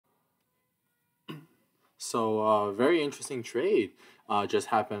Very interesting trade. Just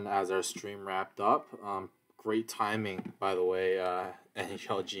happened as our stream wrapped up. Great timing, by the way,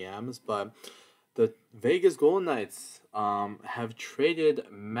 NHL GMs. But the Vegas Golden Knights have traded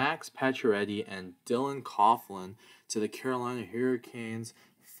Max Pacioretty and Dylan Coughlin to the Carolina Hurricanes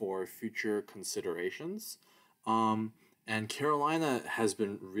for future considerations. And Carolina has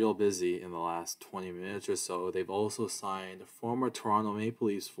been real busy in the last 20 minutes or so. They've also signed former Toronto Maple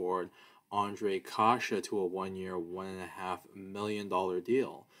Leafs forward Andre Kase to a 1 year, $1.5 million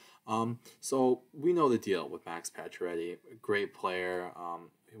deal. So we know the deal with Max Pacioretty, great player.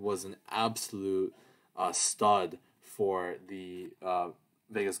 He was an absolute stud for the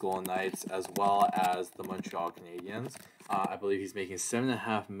Vegas Golden Knights as well as the Montreal Canadiens. I believe he's making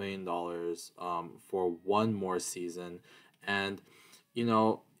 $7.5 million for one more season, and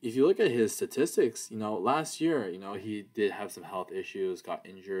if you look at his statistics, last year, he did have some health issues, got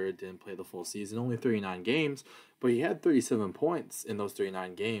injured, didn't play the full season, only 39 games, but he had 37 points in those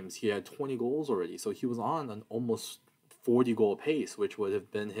 39 games. He had 20 goals already, so he was on an almost 40 goal pace, which would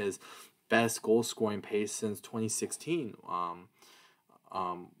have been his best goal scoring pace since 2016.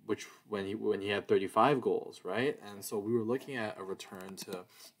 Which when he had 35 goals, right? And so we were looking at a return to,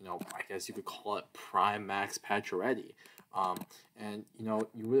 I guess you could call it prime Max Pacioretty. And you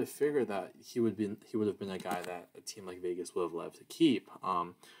would have figured that he would have been a guy that a team like Vegas would have loved to keep.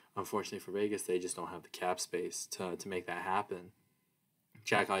 Unfortunately for Vegas, they just don't have the cap space to make that happen.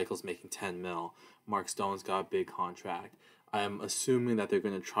 Jack Eichel's making 10 mil. Mark Stone's got a big contract. I'm assuming that they're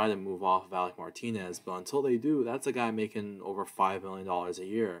going to try to move off of Alec Martinez, but until they do, that's a guy making over $5 million a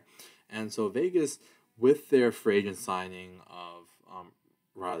year. And so Vegas, with their free agent signing of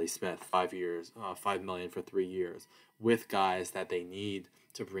Riley Smith, 5 years, $5 million for 3 years, with guys that they need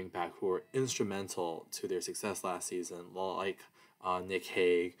to bring back who are instrumental to their success last season, like Nick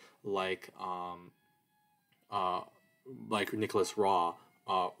Hague, like Nicholas Roy,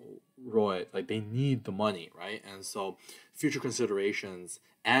 like they need the money, right? And so future considerations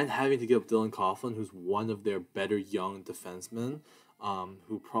and having to give Dylan Coughlin, who's one of their better young defensemen,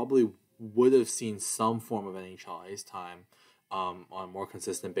 who probably would have seen some form of NHL ice time on a more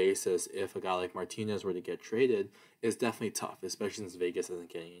consistent basis if a guy like Martinez were to get traded, is definitely tough, especially since Vegas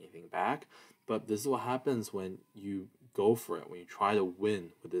isn't getting anything back. But this is what happens when you go for it, when you try to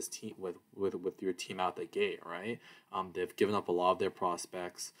win with this team, with your team out the gate, right? They've given up a lot of their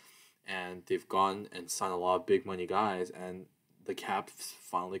prospects, and they've gone and signed a lot of big money guys, and the cap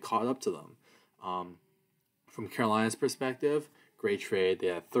finally caught up to them. From Carolina's perspective, great trade. They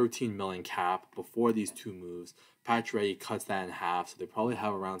had 13 million cap before these two moves. Pacioretty cuts that in half, so they probably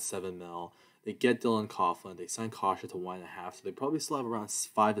have around 7 mil. They get Dylan Coughlin. They sign Kasha to 1.5, so they probably still have around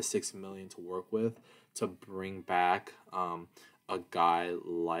 5 to 6 million to work with to bring back a guy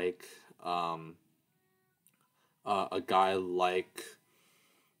like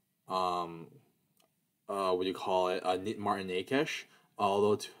what do you call it, Martin Akesh,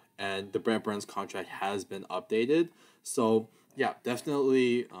 and the Brent Burns contract has been updated. So yeah,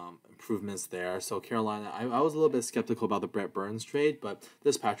 definitely improvements there. So Carolina, I was a little bit skeptical about the Brent Burns trade, but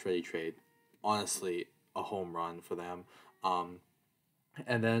this Pacioretty trade, honestly, a home run for them.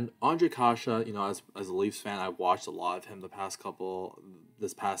 And then Andre Kasha, as a Leafs fan, I've watched a lot of him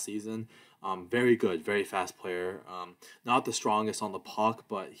this past season. Very good, very fast player. Not the strongest on the puck,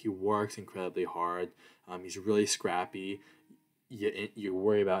 but he works incredibly hard. He's really scrappy. You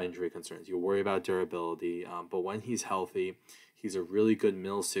worry about injury concerns. You worry about durability. But when he's healthy, he's a really good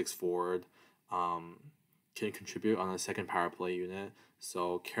middle six forward. Can contribute on a second power play unit.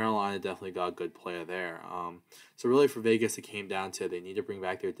 So Carolina definitely got a good player there. So really for Vegas, it came down to they need to bring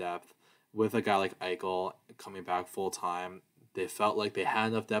back their depth. With a guy like Eichel coming back full time, they felt like they had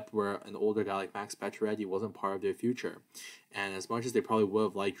enough depth where an older guy like Max Pacioretty wasn't part of their future. And as much as they probably would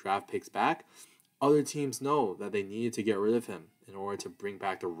have liked draft picks back, other teams know that they needed to get rid of him in order to bring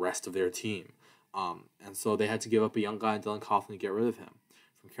back the rest of their team. And so they had to give up a young guy in Dylan Coughlin to get rid of him.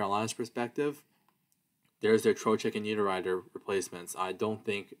 From Carolina's perspective, there's their Trocheck and Niederreiter replacements. I don't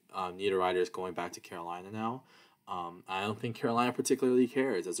think Niederreiter is going back to Carolina now. I don't think Carolina particularly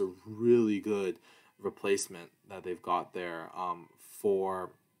cares. It's a really good replacement that they've got there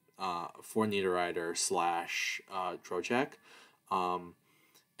for Niederreiter / Trocheck.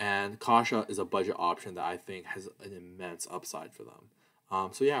 And Kasha is a budget option that I think has an immense upside for them.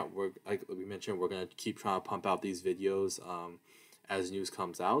 So yeah, we're, like we mentioned, we're gonna keep trying to pump out these videos as news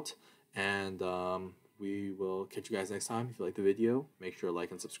comes out, and we will catch you guys next time. If you like the video, make sure to like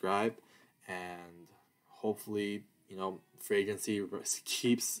and subscribe, and hopefully, free agency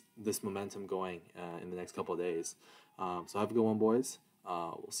keeps this momentum going in the next couple of days. So have a good one, boys.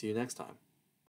 We'll see you next time.